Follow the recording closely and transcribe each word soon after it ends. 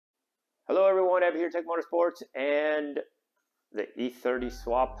Hello everyone, Evan here, Tech Motorsports, and the E30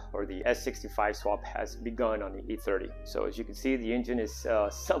 swap, or the S65 swap, has begun on the E30. So as you can see, the engine is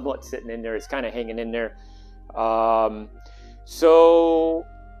somewhat sitting in there. It's kind of hanging in there. So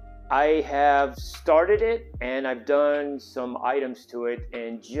I have started it, and I've done some items to it,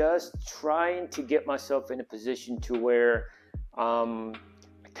 and just trying to get myself in a position to where I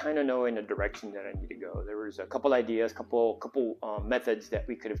kind of know in the direction that I need to go. There was a couple ideas, couple methods that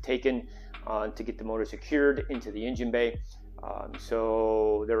we could have taken to get the motor secured into the engine bay.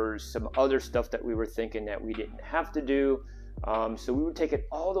 So there was some other stuff that we were thinking that we didn't have to do. So we were taking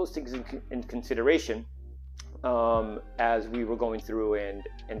all those things in consideration as we were going through, and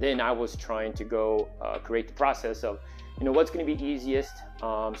then I was trying to go create the process of, what's going to be easiest,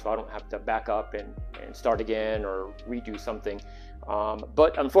 so I don't have to back up and start again or redo something.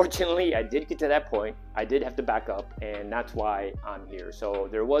 But unfortunately, I did get to that point. I did have to back up, and that's why I'm here. So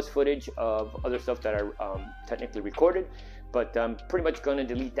there was footage of other stuff that I technically recorded, but I'm pretty much going to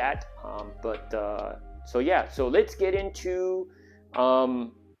delete that. So yeah, so let's get into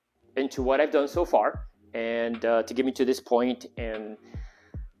what I've done so far, and to get me to this point.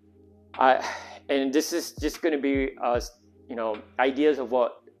 And this is just going to be ideas of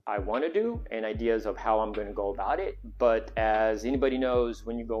what I want to do and ideas of how I'm going to go about it. But as anybody knows,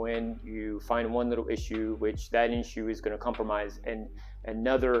 when you go in, you find one little issue, which that issue is going to compromise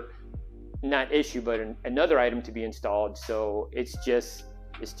another, not issue, but another item to be installed. So it's just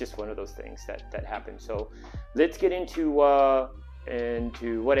one of those things that happens. So let's get into what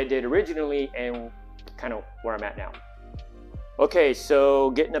I did originally and kind of where I'm at now. Okay, so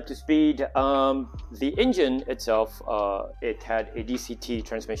getting up to speed, the engine itself, it had a DCT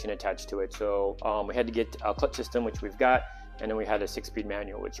transmission attached to it. So we had to get a clutch system, which we've got, and then we had a 6-speed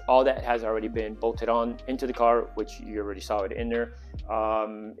manual, which all that has already been bolted on into the car, which you already saw it in there.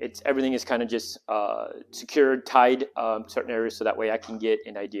 Everything is kind of just secured, tied certain areas, so that way I can get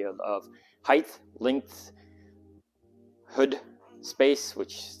an idea of height, length, hood space,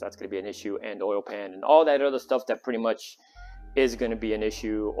 which that's going to be an issue, and oil pan, and all that other stuff that pretty much is going to be an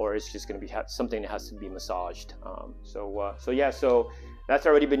issue, or it's just going to be something that has to be massaged. So yeah, so that's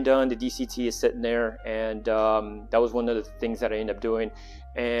already been done. The DCT is sitting there, and that was one of the things that I ended up doing.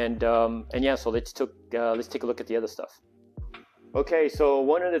 And yeah, so let's take a look at the other stuff. Okay, so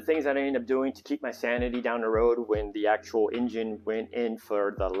one of the things that I ended up doing to keep my sanity down the road when the actual engine went in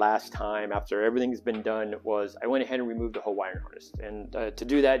for the last time after everything's been done was I went ahead and removed the whole wiring harness. And to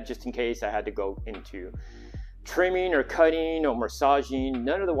do that, just in case I had to go into trimming or cutting or massaging,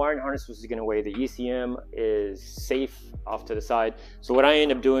 none of the wiring harness was going away. The ECM is safe off to the side. So what I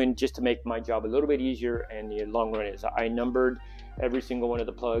ended up doing, just to make my job a little bit easier in the long run, is I numbered every single one of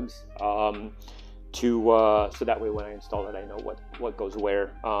the plugs so that way when I install it, I know what goes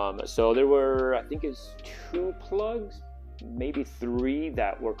where. So there were, I think it's 2 plugs, maybe 3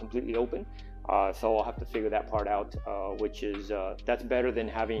 that were completely open. So I'll have to figure that part out, which is that's better than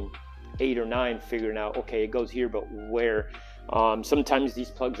having 8 or 9 figuring out, okay, it goes here, but where? Sometimes these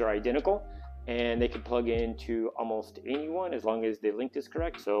plugs are identical, and they can plug into almost anyone as long as the length is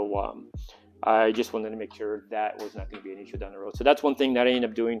correct. So I just wanted to make sure that was not going to be an issue down the road. So that's one thing that I ended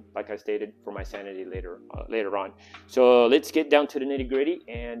up doing, like I stated, for my sanity later on. So let's get down to the nitty gritty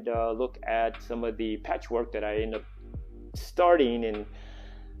and look at some of the patchwork that I ended up starting, and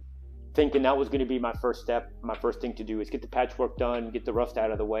thinking that was going to be my first step. My first thing to do is get the patchwork done, get the rust out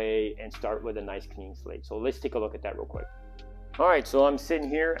of the way, and start with a nice clean slate. So let's take a look at that real quick. All right, so I'm sitting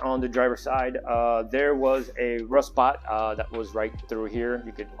here on the driver's side. There was a rust spot that was right through here.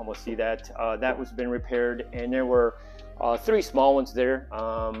 You could almost see that. That was been repaired, and there were 3 small ones there,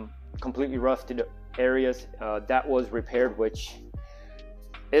 completely rusted areas. That was repaired, which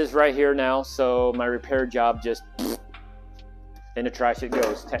is right here now. So my repair job just in the trash it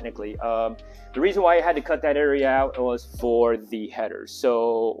goes, technically. The reason why I had to cut that area out was for the headers.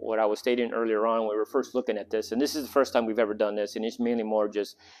 So what I was stating earlier on, when we were first looking at this, and this is the first time we've ever done this, and it's mainly more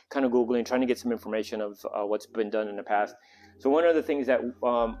just kind of Googling, trying to get some information of what's been done in the past. So one of the things that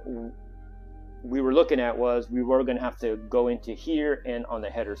we were looking at was we were going to have to go into here and on the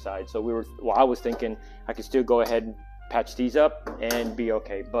header side. So I was thinking I could still go ahead and patch these up and be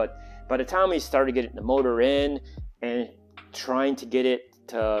okay. But by the time we started getting the motor in and trying to get it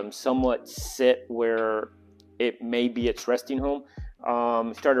to somewhat sit where it may be its resting home,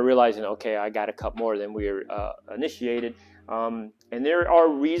 started realizing, okay, I got to cut more than we initiated. And there are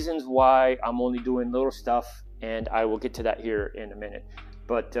reasons why I'm only doing little stuff, and I will get to that here in a minute.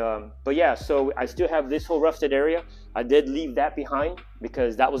 But yeah, so I still have this whole rusted area. I did leave that behind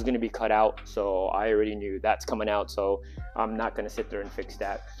because that was going to be cut out, so I already knew that's coming out, so I'm not going to sit there and fix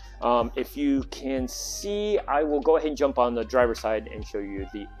that. If you can see, I will go ahead and jump on the driver's side and show you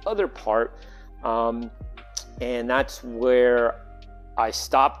the other part, and that's where I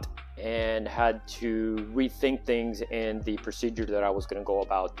stopped and had to rethink things and the procedure that I was going to go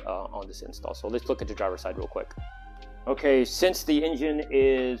about on this install. So let's look at the driver's side real quick. Okay, since the engine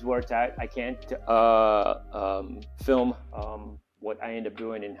is where it's at, I can't film what I end up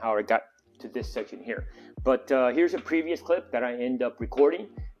doing and how I got to this section here. But here's a previous clip that I end up recording,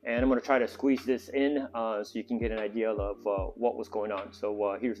 and I'm going to try to squeeze this in so you can get an idea of what was going on.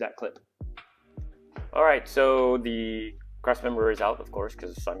 So here's that clip. All right, so the Crossmember is out, of course,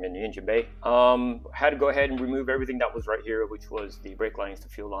 because I'm in the engine bay. Had to go ahead and remove everything that was right here, which was the brake lines, the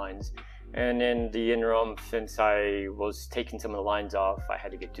fuel lines. And in the interim, since I was taking some of the lines off, I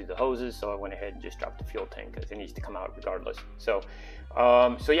had to get to the hoses, so I went ahead and just dropped the fuel tank because it needs to come out regardless. So,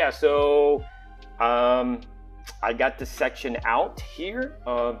 I got this section out here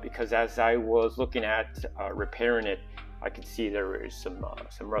because as I was looking at repairing it, I could see there is some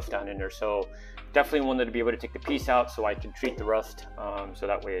rust down in there. So definitely wanted to be able to take the piece out so I can treat the rust so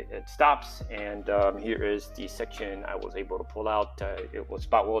that way it stops. And here is the section I was able to pull out. It was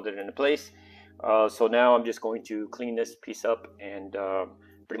spot welded into place. So now I'm just going to clean this piece up and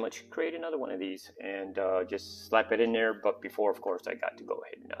pretty much create another one of these and just slap it in there. But before, of course, I got to go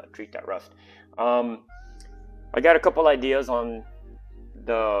ahead and treat that rust. I got a couple ideas on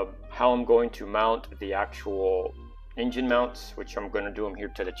how I'm going to mount the actual engine mounts, which I'm going to do them here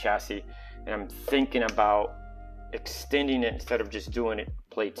to the chassis. And I'm thinking about extending it instead of just doing it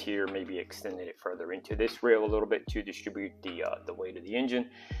plates here, maybe extending it further into this rail a little bit to distribute the weight of the engine.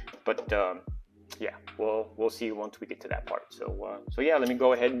 But yeah, we'll see once we get to that part. So yeah, let me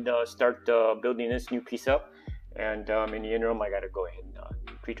go ahead and start building this new piece up. And in the interim, I got to go ahead and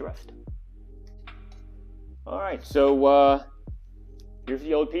treat the rust. All right, so here's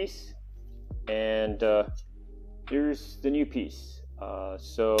the old piece, and here's the new piece.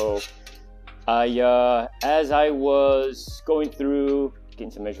 So as I was going through, getting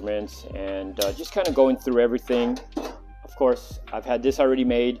some measurements and just kind of going through everything, of course, I've had this already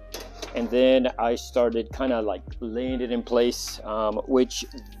made, and then I started kind of like laying it in place, which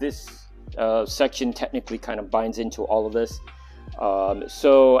this section technically kind of binds into all of this.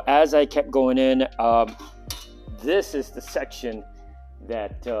 So as I kept going in, this is the section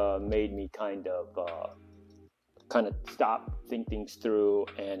that made me kind of stop, think things through,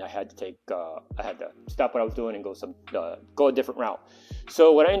 and I had to stop what I was doing and go a different route.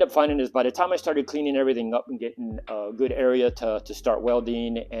 So what I ended up finding is by the time I started cleaning everything up and getting a good area to start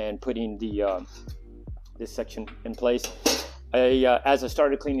welding and putting this section in place, as I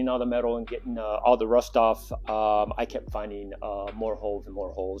started cleaning all the metal and getting all the rust off, I kept finding more holes and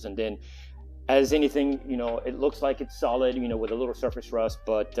more holes. And then as anything, it looks like it's solid, with a little surface rust,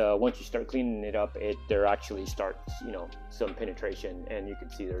 but once you start cleaning it up, there actually starts, some penetration, and you can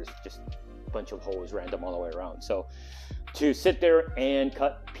see there's just a bunch of holes random all the way around. So to sit there and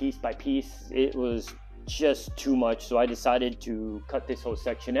cut piece by piece, it was just too much. So I decided to cut this whole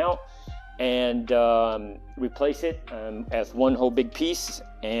section out and replace it as one whole big piece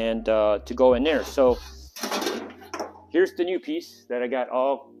and to go in there. So here's the new piece that I got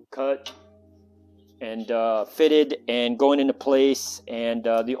all cut and fitted and going into place. And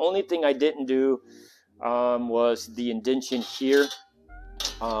the only thing I didn't do was the indentation here.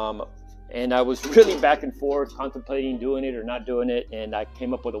 And I was really back and forth contemplating doing it or not doing it, and I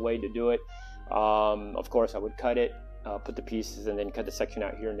came up with a way to do it. Of course, I would cut it, put the pieces, and then cut the section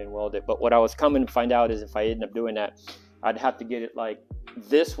out here and then weld it. But what I was coming to find out is if I ended up doing that, I'd have to get it like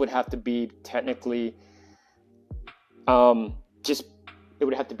this would have to be technically it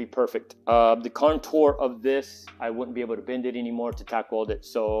would have to be perfect. The contour of this, I wouldn't be able to bend it anymore to tack weld it,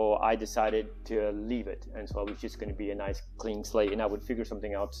 so I decided to leave it. And so it was just going to be a nice clean slate, and I would figure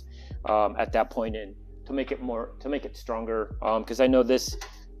something else at that point in to make it stronger. Because I know this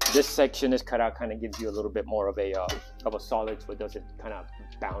section is cut out, kind of gives you a little bit more of a solid, so it doesn't kind of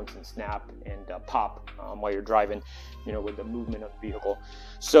bounce and snap and pop while you're driving, with the movement of the vehicle.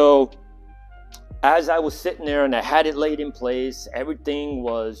 So as I was sitting there and I had it laid in place, everything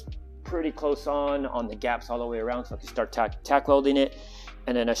was pretty close on the gaps all the way around, so I could start tack welding it.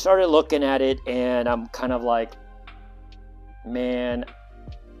 And then I started looking at it, and I'm kind of like, man,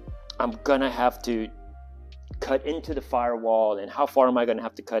 I'm gonna have to cut into the firewall, and how far am I gonna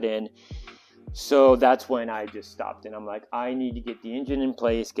have to cut in? So that's when I just stopped, and I'm like, I need to get the engine in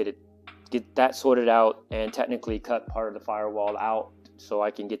place, get that sorted out, and technically cut part of the firewall out so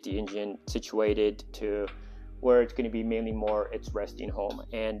I can get the engine situated to where it's going to be mainly more its resting home,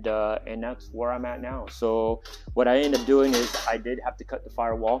 and that's where I'm at now. So what I ended up doing is I did have to cut the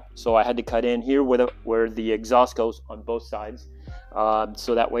firewall, so I had to cut in here where the exhaust goes on both sides,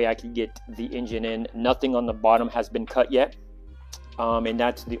 so that way I can get the engine in. Nothing on the bottom has been cut yet, and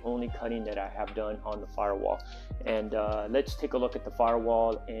that's the only cutting that I have done on the firewall. And let's take a look at the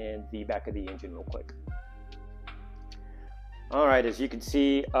firewall and the back of the engine real quick. All right, as you can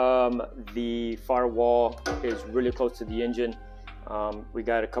see, the firewall is really close to the engine. We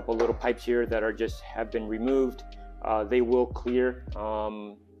got a couple little pipes here that have been removed. They will clear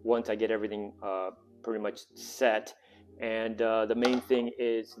once I get everything pretty much set. And the main thing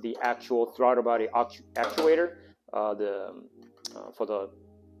is the actual throttle body actuator, for the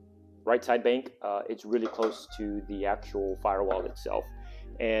right side bank. It's really close to the actual firewall itself.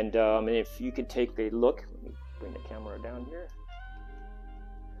 And if you could take a look, let me bring the camera down here.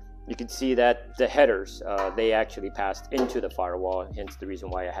 You can see that the headers, they actually passed into the firewall, hence the reason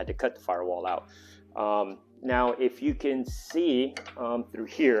why I had to cut the firewall out. Now, if you can see through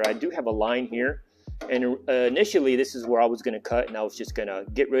here, I do have a line here. And initially, this is where I was going to cut, and I was just going to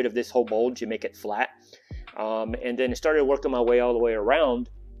get rid of this whole bulge and make it flat. And then I started working my way all the way around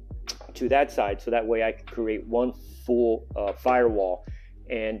to that side, so that way I could create one full firewall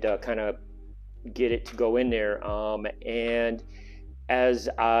and kind of get it to go in there. And as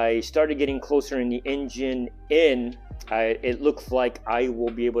I started getting closer in the engine it looks like I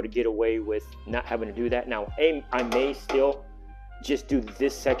will be able to get away with not having to do that. Now, I may still just do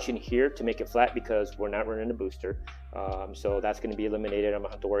this section here to make it flat because we're not running a booster. So that's going to be eliminated. I'm going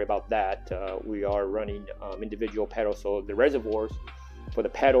to have to worry about that. We are running individual pedals, so the reservoirs for the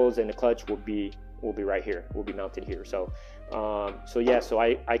pedals and the clutch will be right here, will be mounted here. So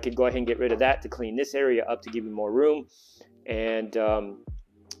I could go ahead and get rid of that to clean this area up to give me more room. And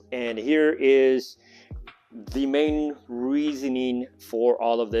here is the main reasoning for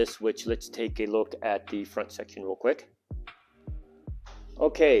all of this, which let's take a look at the front section real quick.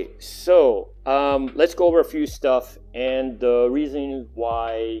 Okay, so let's go over a few stuff and the reason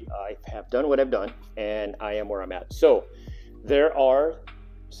why I have done what I've done and I am where I'm at. So there are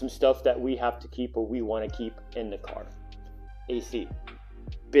some stuff that we have to keep or we want to keep in the car. AC.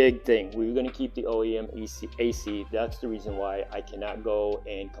 Big thing. We're going to keep the OEM AC. That's the reason why I cannot go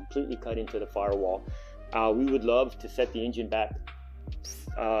and completely cut into the firewall. We would love to set the engine back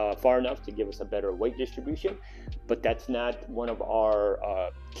far enough to give us a better weight distribution, but that's not one of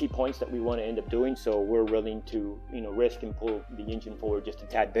our key points that we want to end up doing. So we're willing to, risk and pull the engine forward just a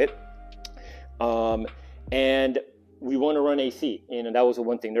tad bit. And we want to run AC, and that was the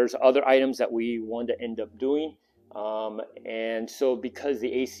one thing. There's other items that we want to end up doing. And so because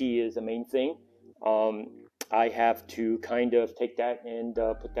the AC is the main thing, I have to kind of take that and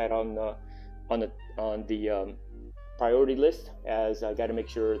put that on the priority list, as I got to make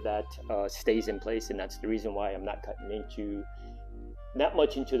sure that stays in place. And that's the reason why I'm not cutting that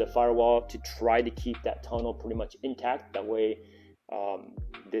much into the firewall, to try to keep that tunnel pretty much intact. That way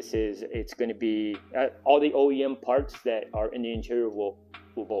it's going to be all the OEM parts that are in the interior will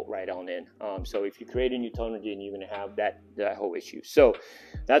bolt right on in. So if you create a new tunnel engine, you're going to have that whole issue. So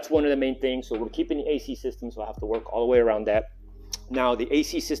that's one of the main things. So we're keeping the AC system, so I have to work all the way around that. Now the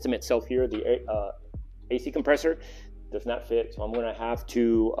AC system itself here, the AC compressor does not fit, so I'm going to have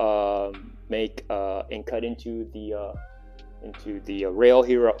to make and cut into the rail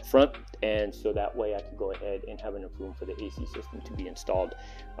here up front, and so that way I can go ahead and have enough room for the AC system to be installed.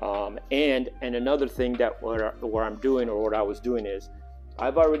 And another thing that what I'm doing, or what I was doing, is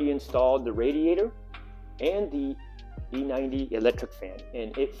I've already installed the radiator and the E90 electric fan,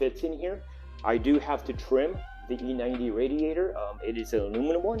 and it fits in here. I do have to trim the E90 radiator. It is an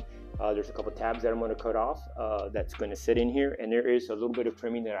aluminum one. There's a couple tabs that I'm going to cut off that's going to sit in here, and there is a little bit of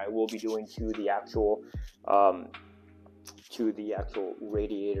trimming that I will be doing to the actual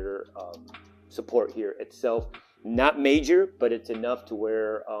radiator support here itself. Not major, but it's enough to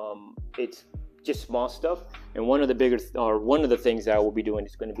where it's just small stuff. And one of the things that I will be doing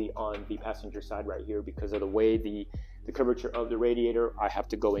is going to be on the passenger side right here, because of the way the curvature of the radiator. I have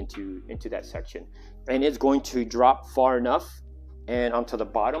to go into that section, and it's going to drop far enough and onto the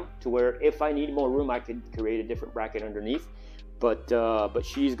bottom to where if I need more room, I could create a different bracket underneath. But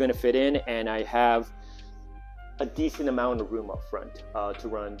she's going to fit in, and I have a decent amount of room up front to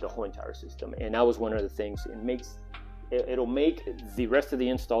run the whole entire system. And that was one of the things. It'll make the rest of the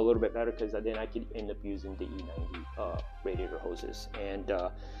install a little bit better, because then I could end up using the E90 radiator hoses.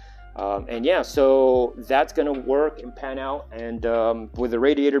 And yeah, so that's going to work and pan out. And with the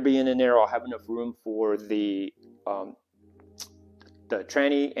radiator being in there, I'll have enough room for the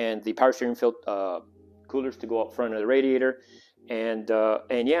tranny and the power steering coolers to go up front of the radiator, and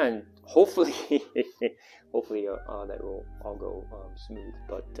yeah, and hopefully hopefully that will all go smooth.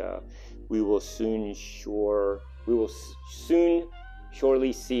 But we will soon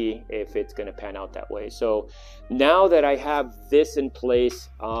surely see if it's going to pan out that way. So now that I have this in place,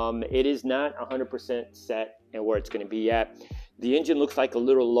 it is not 100% set and where it's going to be at. The engine looks like a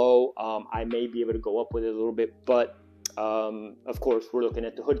little low. I may be able to go up with it a little bit, but of course we're looking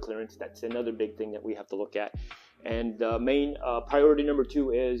at the hood clearance. That's another big thing that we have to look at. And main priority number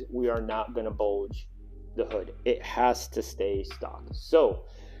 2 is we are not going to bulge the hood. It has to stay stock. So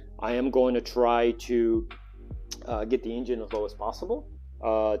I am going to try to get the engine as low as possible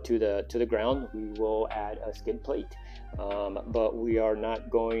to the ground. We will add a skid plate, but we are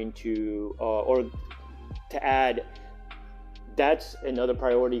not going to or to add. That's another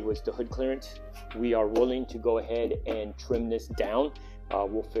priority, was the hood clearance. We are willing to go ahead and trim this down.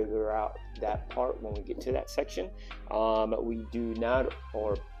 We'll figure out that part when we get to that section. We do not,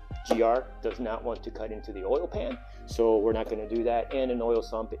 or GR does not want to cut into the oil pan, so we're not going to do that. And an oil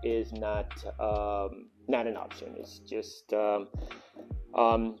sump is not an option. It's just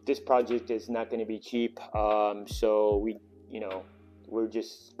this project is not going to be cheap. So we're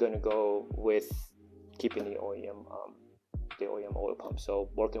just going to go with keeping the OEM oil pump. So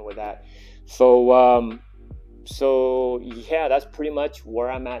working with that. So yeah, that's pretty much where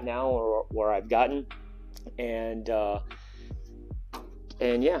I'm at now, or where I've gotten. And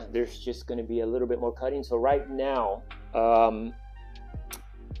yeah, there's just going to be a little bit more cutting. So right now,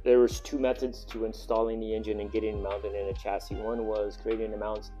 there was 2 methods to installing the engine and getting it mounted in a chassis. One was creating the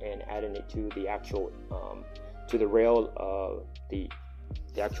mounts and adding it to the actual to the rail, the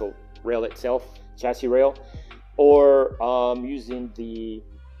actual rail itself, chassis rail, or using the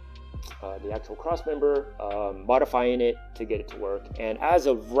actual Crossmember, modifying it to get it to work. And as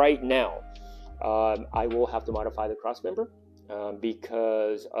of right now, I will have to modify the Crossmember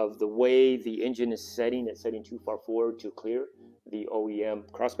because of the way the engine is setting. It's setting too far forward to clear the OEM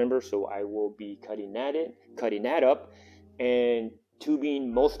Crossmember, so I will be cutting that up and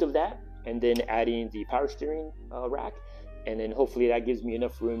tubing most of that, and then adding the power steering rack, and then hopefully that gives me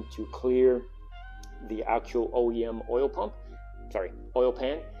enough room to clear the actual OEM oil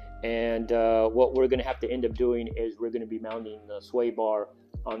pan. And what we're going to have to end up doing is we're going to be mounting the sway bar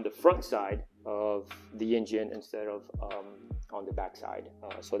on the front side of the engine instead of on the back side.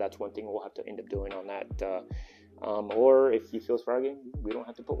 So that's one thing we'll have to end up doing on that. Or if he feels froggy, we don't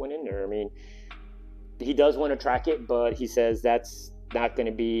have to put one in there. I mean, he does want to track it, but he says that's not going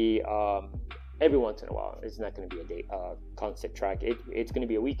to be every once in a while. It's not going to be a constant track. It's going to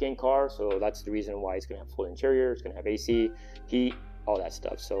be a weekend car, so that's the reason why it's going to have full interior. It's going to have AC, heat, all that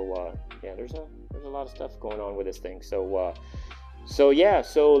stuff. So yeah, there's a lot of stuff going on with this thing. So yeah,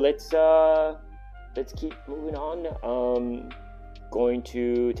 so let's keep moving on. Going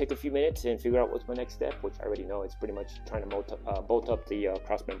to take a few minutes and figure out what's my next step, which I already know. It's pretty much trying to bolt up the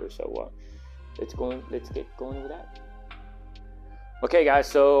Crossmember. So let's get going with that. Okay guys,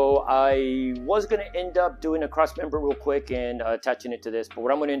 so I was going to end up doing a Crossmember real quick and attaching it to this, but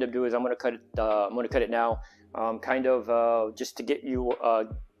what I'm going to end up doing is I'm going to cut it now, kind of just to get you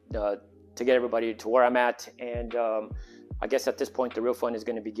to get everybody to where I'm at. And I guess at this point the real fun is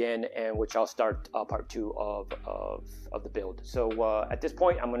going to begin, and which I'll start part 2 of the build. So at this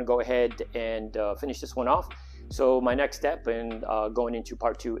point I'm going to go ahead and finish this one off. So my next step and going into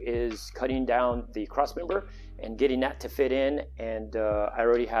part 2 is cutting down the Crossmember and getting that to fit in. And I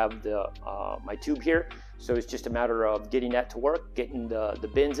already have my tube here, so it's just a matter of getting that to work, getting the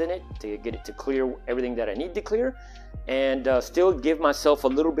bins in it to get it to clear everything that I need to clear, and still give myself a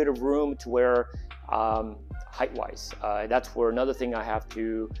little bit of room to where height-wise, that's where another thing I have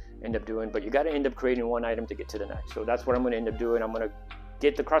to end up doing. But you got to end up creating one item to get to the next. So that's what I'm going to end up doing. I'm going to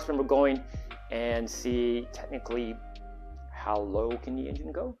get the Crossmember going and see technically how low can the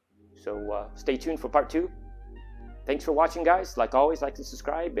engine go. So stay tuned for part 2. Thanks for watching, guys. Like always, like and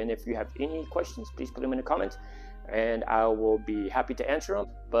subscribe. And if you have any questions, please put them in the comments, and I will be happy to answer them.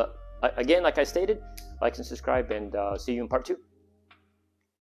 But again, like I stated, like and subscribe, and see you in part 2.